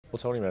Well,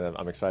 Tony, man,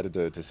 I'm excited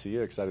to see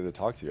you, excited to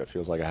talk to you. It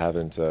feels like we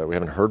haven't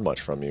heard much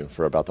from you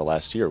for about the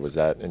last year. Was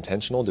that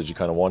intentional? Did you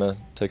kind of want to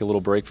take a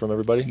little break from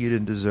everybody? You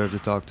didn't deserve to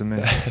talk to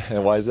me.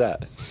 And why is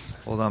that?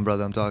 Hold on,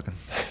 brother, I'm talking.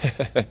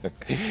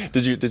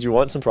 Did you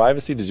want some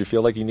privacy? Did you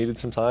feel like you needed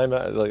some time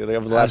over the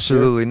last year?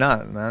 Absolutely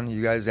not, man.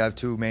 You guys have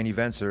 2 main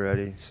events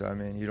already, so I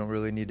mean, you don't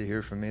really need to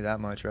hear from me that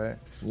much, right?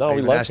 No, I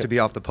we even like asked it. to be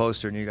off the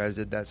poster, and you guys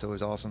did that, so it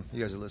was awesome.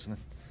 You guys are listening.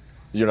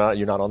 You're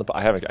not on the.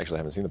 I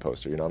haven't seen the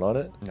poster. You're not on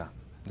it. No.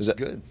 This is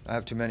good. I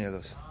have too many of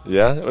those.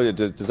 Yeah?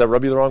 Does that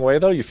rub you the wrong way,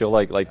 though? You feel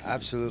like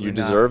Absolutely you not.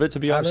 deserve it to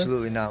be on there?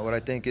 Absolutely not. What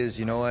I think is,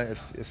 you know what,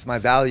 if my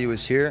value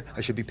is here,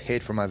 I should be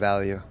paid for my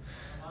value.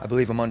 I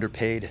believe I'm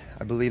underpaid.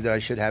 I believe that I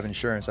should have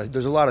insurance.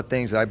 There's a lot of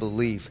things that I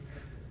believe.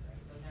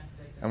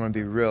 I'm going to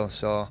be real.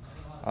 So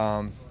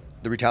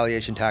the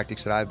retaliation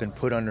tactics that I've been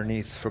put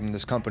underneath from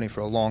this company for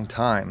a long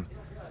time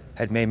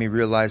had made me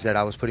realize that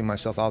I was putting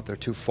myself out there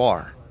too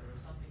far.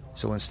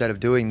 So instead of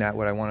doing that,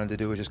 what I wanted to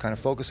do was just kind of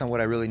focus on what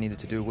I really needed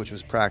to do, which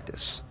was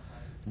practice.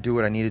 Do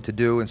what I needed to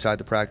do inside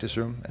the practice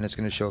room, and it's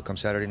going to show come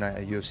Saturday night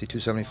at UFC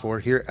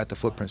 274 here at the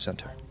Footprint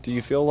Center. Do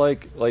you feel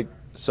like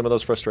some of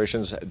those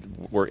frustrations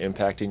were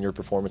impacting your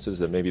performances,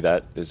 that maybe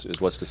that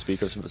is what's to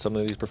speak of some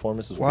of these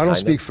performances? Well, I don't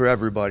speak for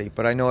everybody,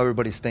 but I know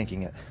everybody's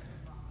thinking it.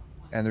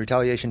 And the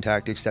retaliation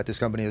tactics that this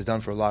company has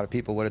done for a lot of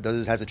people, what it does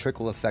is has a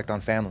trickle effect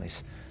on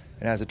families.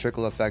 It has a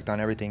trickle effect on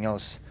everything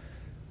else.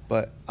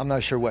 But I'm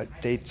not sure what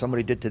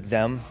somebody did to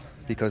them,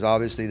 because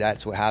obviously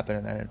that's what happened,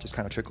 and then it just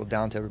kind of trickled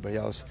down to everybody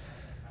else.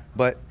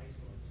 But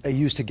it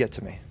used to get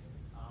to me.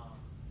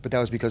 But that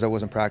was because I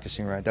wasn't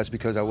practicing right. That's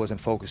because I wasn't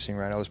focusing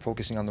right. I was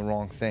focusing on the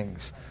wrong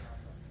things.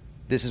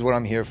 This is what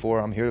I'm here for.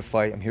 I'm here to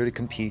fight. I'm here to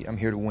compete. I'm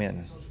here to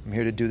win. I'm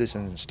here to do this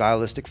in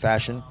stylistic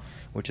fashion,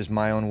 which is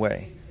my own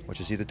way,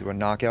 which is either through a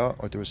knockout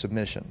or through a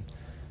submission.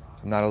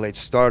 I'm not a late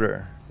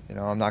starter. You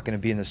know, I'm not going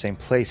to be in the same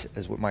place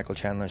as what Michael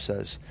Chandler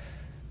says.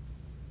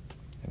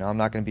 You know, I'm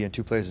not going to be in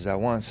 2 places at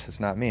once. It's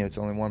not me. It's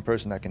only one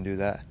person that can do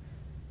that.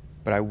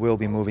 But I will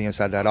be moving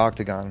inside that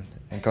octagon.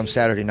 And come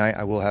Saturday night,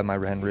 I will have my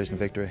hand raised in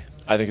victory.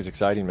 I think it's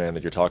exciting, man,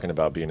 that you're talking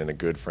about being in a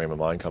good frame of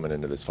mind coming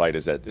into this fight.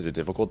 Is it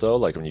difficult, though?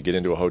 Like when you get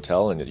into a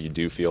hotel and you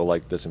do feel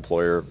like this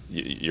employer,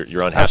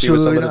 you're unhappy Absolutely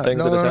with some of the not.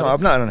 things that has happened? No,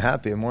 I'm not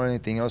unhappy. More than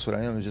anything else, what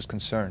I am is just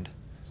concerned.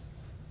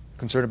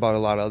 Concerned about a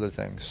lot of other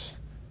things.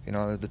 You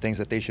know, the things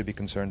that they should be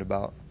concerned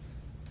about.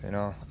 You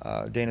know,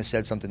 Dana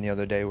said something the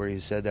other day where he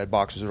said that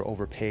boxers are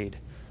overpaid.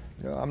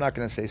 You know, I'm not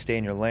going to say stay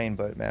in your lane,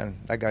 but, man,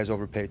 that guy's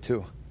overpaid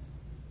too.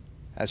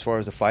 As far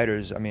as the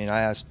fighters, I mean,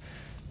 I asked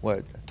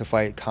to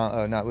fight,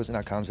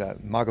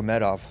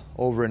 Magomedov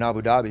over in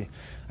Abu Dhabi.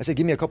 I said,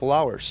 give me a couple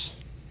hours.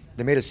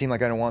 They made it seem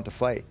like I didn't want the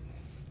fight.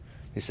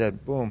 They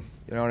said, boom,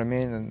 you know what I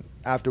mean? And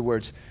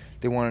afterwards,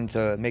 they wanted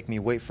to make me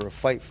wait for a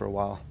fight for a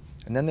while.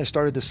 And then they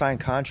started to sign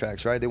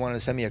contracts, right? They wanted to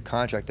send me a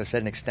contract that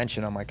said an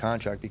extension on my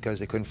contract because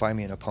they couldn't find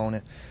me an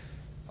opponent.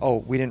 Oh,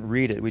 we didn't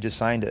read it. We just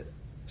signed it.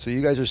 So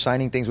you guys are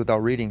signing things without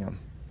reading them.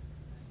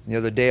 The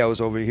other day I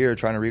was over here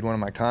trying to read one of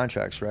my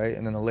contracts, right?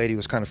 And then the lady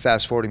was kind of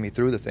fast-forwarding me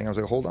through the thing. I was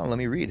like, hold on, let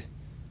me read.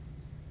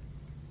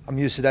 I'm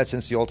used to that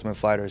since the Ultimate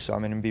Fighter, so I'm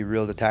going to be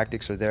real. The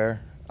tactics are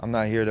there. I'm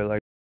not here to, like,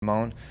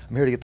 moan. I'm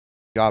here to get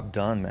the job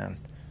done, man.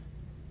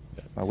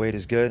 My weight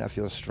is good. I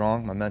feel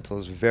strong. My mental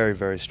is very,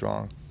 very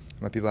strong.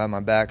 My people have my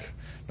back,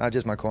 not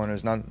just my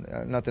corners,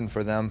 nothing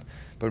for them,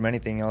 but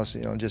anything else,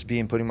 you know, just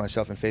putting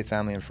myself in faith,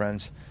 family, and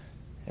friends.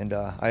 And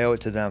I owe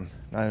it to them,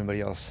 not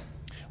anybody else.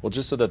 Well,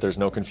 just so that there's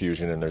no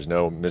confusion and there's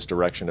no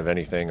misdirection of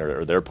anything,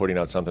 or they're putting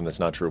out something that's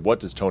not true, what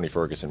does Tony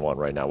Ferguson want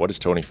right now? What is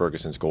Tony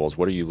Ferguson's goals?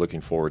 What are you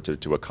looking forward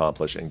to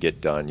accomplish and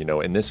get done, you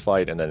know, in this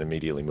fight and then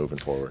immediately moving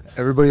forward?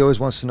 Everybody always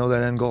wants to know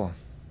that end goal.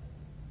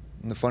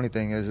 And the funny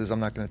thing is I'm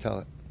not going to tell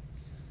it,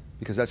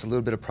 because that's a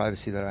little bit of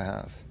privacy that I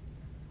have.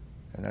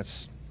 And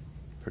that's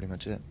pretty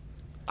much it.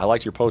 I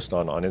liked your post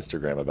on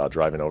Instagram about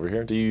driving over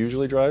here. Do you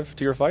usually drive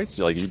to your fights?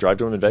 Do you drive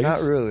to them in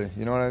Vegas? Not really.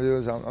 You know what I do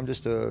is I'm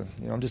just a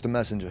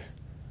messenger.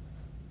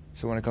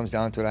 So when it comes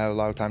down to it, I have a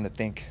lot of time to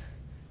think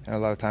and a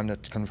lot of time to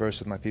converse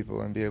with my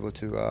people and be able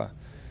to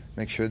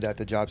make sure that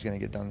the job's going to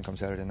get done come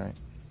Saturday night.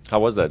 How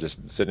was that,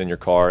 just sitting in your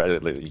car?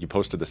 You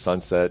posted the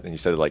sunset, and you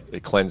said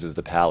it cleanses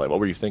the palate. What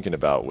were you thinking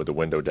about with the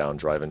window down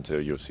driving to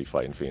a UFC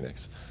fight in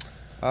Phoenix?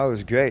 Oh, it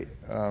was great.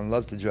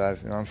 Love to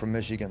drive. You know, I'm from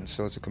Michigan,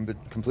 so it's a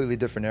completely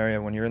different area.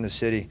 When you're in the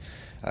city,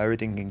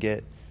 everything can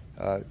get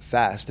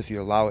fast if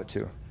you allow it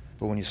to.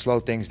 But when you slow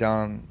things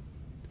down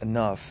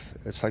enough,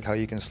 it's like how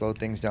you can slow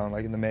things down,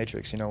 like in the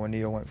Matrix. You know, when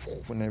Neo went,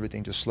 when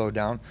everything just slowed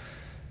down.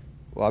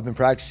 Well, I've been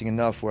practicing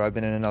enough where I've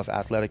been in enough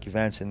athletic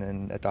events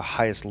and at the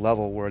highest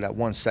level where that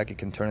 1 second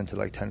can turn into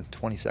like 10,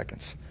 20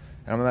 seconds.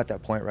 And I'm at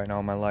that point right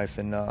now in my life,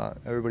 and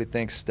everybody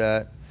thinks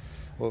that,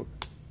 well,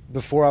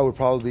 before I would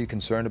probably be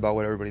concerned about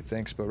what everybody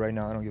thinks, but right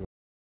now I don't give a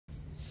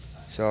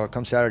So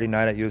come Saturday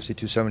night at UFC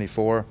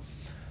 274,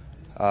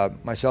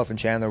 myself and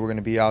Chandler, we're going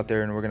to be out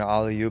there and we're going to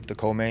alley-oop the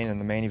co-main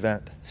and the main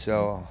event.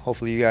 So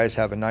hopefully you guys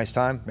have a nice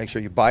time. Make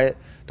sure you buy it.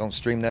 Don't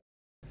stream that.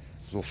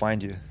 We'll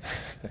find you.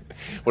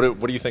 What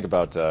do you think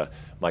about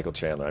Michael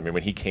Chandler? I mean,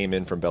 when he came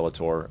in from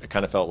Bellator, it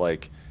kind of felt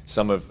like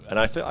and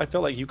I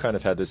feel like you kind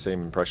of had the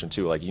same impression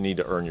too. Like you need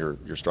to earn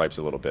your stripes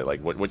a little bit.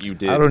 Like what you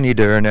did. I don't need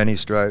to earn any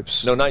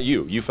stripes. No, not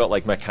you. You felt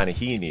like kind of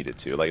he needed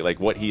to. Like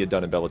what he had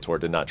done in Bellator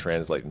did not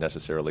translate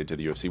necessarily to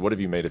the UFC. What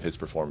have you made of his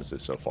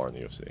performances so far in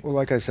the UFC? Well,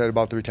 like I said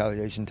about the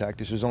retaliation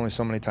tactics, there's only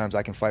so many times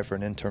I can fight for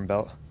an interim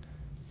belt.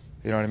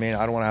 You know what I mean?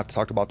 I don't want to have to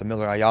talk about the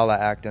Miller Ayala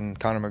Act and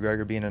Conor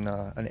McGregor being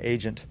an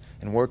agent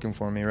and working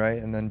for me,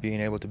 right? And then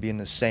being able to be in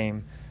the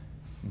same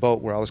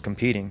boat where I was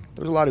competing.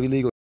 There was a lot of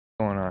illegal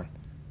going on,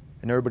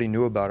 and everybody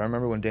knew about it. I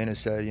remember when Dana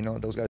said, you know,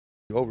 those guys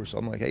are over. So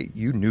I'm like, hey,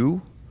 you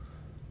knew?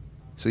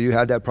 So you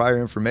had that prior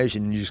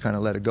information, and you just kind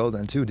of let it go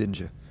then too, didn't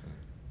you?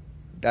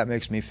 That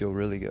makes me feel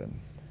really good.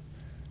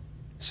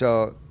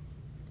 So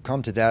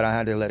come to that, I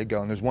had to let it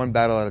go. And there's one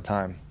battle at a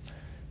time.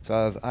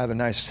 So I have a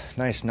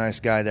nice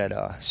guy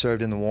that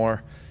served in the war,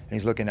 and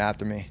he's looking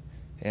after me.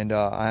 And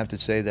I have to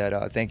say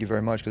that thank you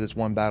very much, because it's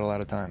one battle at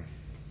a time.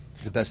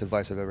 It's the best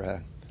advice I've ever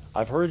had.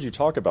 I've heard you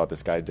talk about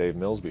this guy, Dave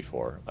Mills,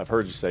 before. I've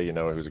heard you say, you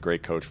know, he was a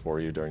great coach for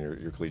you during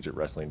your collegiate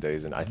wrestling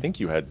days, and I think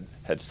you had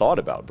thought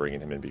about bringing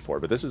him in before,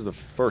 but this is the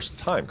first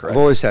time, correct?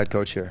 I've always had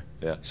coach here.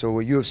 Yeah. So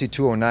with UFC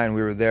 209,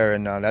 we were there,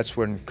 and that's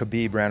when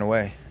Khabib ran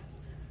away.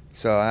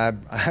 So I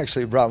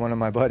actually brought one of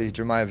my buddies,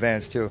 Jeremiah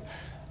Vance, too.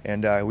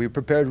 And we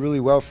prepared really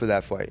well for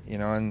that fight, you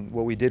know. And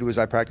what we did was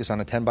I practiced on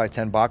a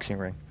 10-by-10 boxing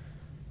ring.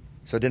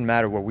 So it didn't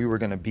matter where we were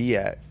going to be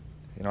at.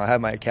 You know, I have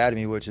my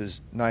academy, which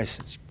is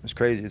nice. It's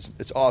crazy.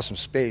 It's awesome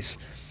space.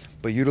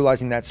 But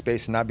utilizing that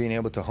space and not being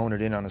able to hone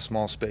it in on a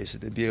small space,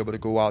 to be able to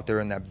go out there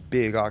in that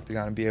big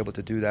octagon and be able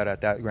to do that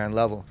at that grand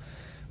level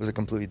was a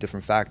completely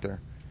different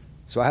factor.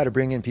 So I had to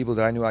bring in people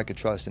that I knew I could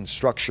trust and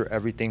structure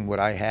everything what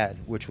I had,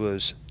 which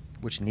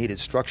needed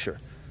structure.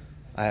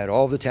 I had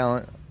all the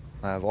talent.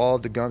 I have all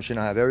of the gumption.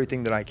 I have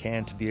everything that I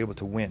can to be able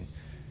to win.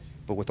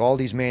 But with all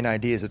these main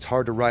ideas, it's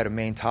hard to write a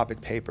main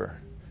topic paper.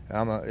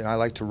 And I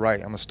like to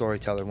write. I'm a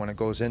storyteller. When it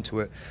goes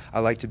into it, I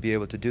like to be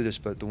able to do this.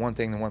 But the one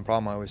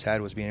problem I always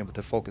had was being able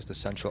to focus the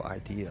central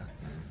idea.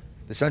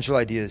 The central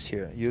idea is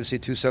here.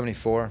 UFC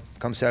 274.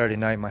 Come Saturday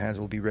night, my hands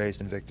will be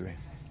raised in victory.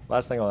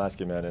 Last thing I'll ask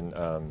you, man,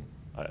 and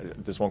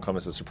this won't come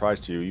as a surprise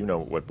to you. You know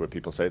what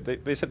people say.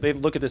 They said they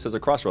look at this as a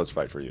crossroads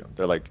fight for you.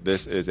 They're like,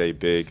 this is a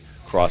big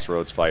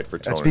crossroads fight for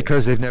Tony. That's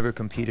because they've never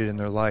competed in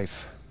their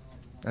life.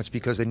 That's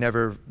because they've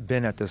never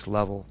been at this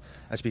level.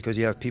 That's because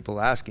you have people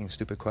asking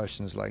stupid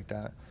questions like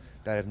that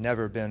have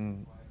never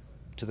been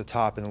to the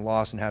top and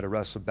lost and had to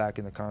wrestle back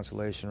in the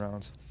consolation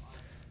rounds.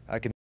 I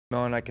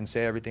can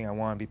say everything I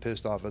want and be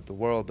pissed off at the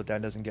world, but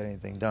that doesn't get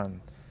anything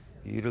done.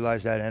 You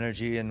utilize that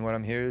energy, and what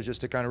I'm here is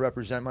just to kind of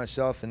represent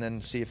myself and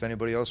then see if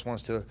anybody else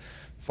wants to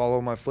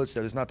follow my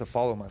footsteps. It's not to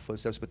follow my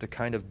footsteps, but to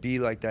kind of be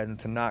like that and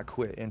to not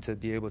quit and to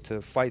be able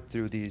to fight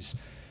through these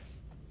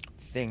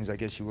things, I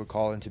guess you would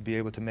call it, and to be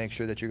able to make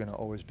sure that you're going to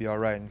always be all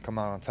right and come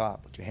out on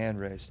top with your hand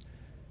raised.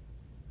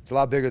 It's a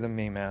lot bigger than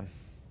me, man.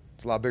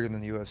 It's a lot bigger than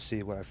the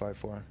UFC, what I fight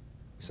for.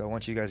 So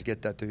once you guys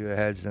get that through your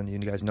heads, then you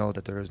guys know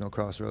that there is no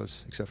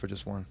crossroads except for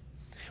just one.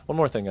 One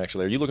more thing,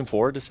 actually. Are you looking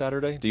forward to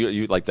Saturday? Do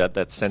you like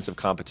that sense of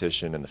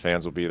competition and the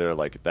fans will be there,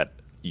 like that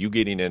you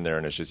getting in there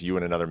and it's just you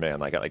and another man,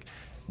 like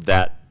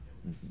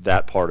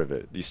that part of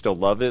it? You still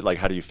love it? Like,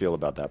 how do you feel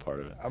about that part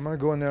of it? I'm going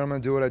to go in there, I'm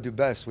going to do what I do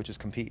best, which is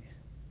compete.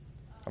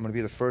 I'm going to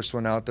be the first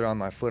one out there on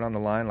my foot on the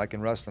line, like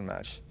in wrestling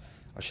match.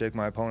 I'll shake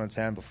my opponent's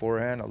hand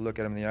beforehand. I'll look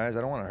at him in the eyes.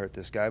 I don't want to hurt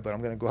this guy, but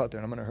I'm going to go out there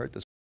and I'm going to hurt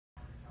this.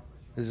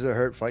 This is a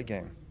hurt fight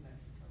game.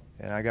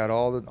 And I got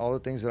all the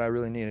things that I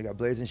really need. I got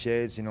blades and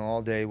shades, you know,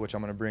 all day, which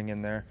I'm going to bring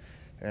in there.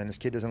 And this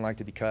kid doesn't like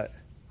to be cut.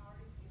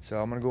 So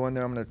I'm going to go in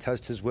there. I'm going to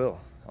test his will.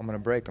 I'm going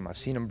to break him. I've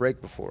seen him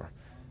break before.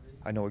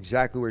 I know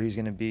exactly where he's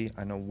going to be.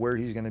 I know where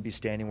he's going to be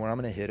standing, where I'm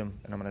going to hit him.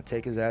 And I'm going to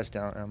take his ass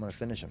down, and I'm going to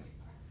finish him.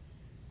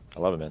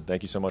 I love it, man.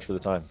 Thank you so much for the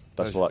time.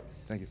 Best of luck.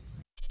 Thank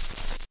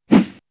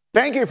you.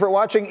 Thank you for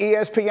watching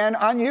ESPN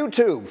on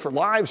YouTube. For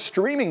live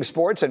streaming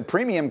sports and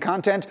premium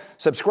content,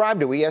 subscribe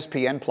to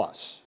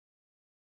ESPN+.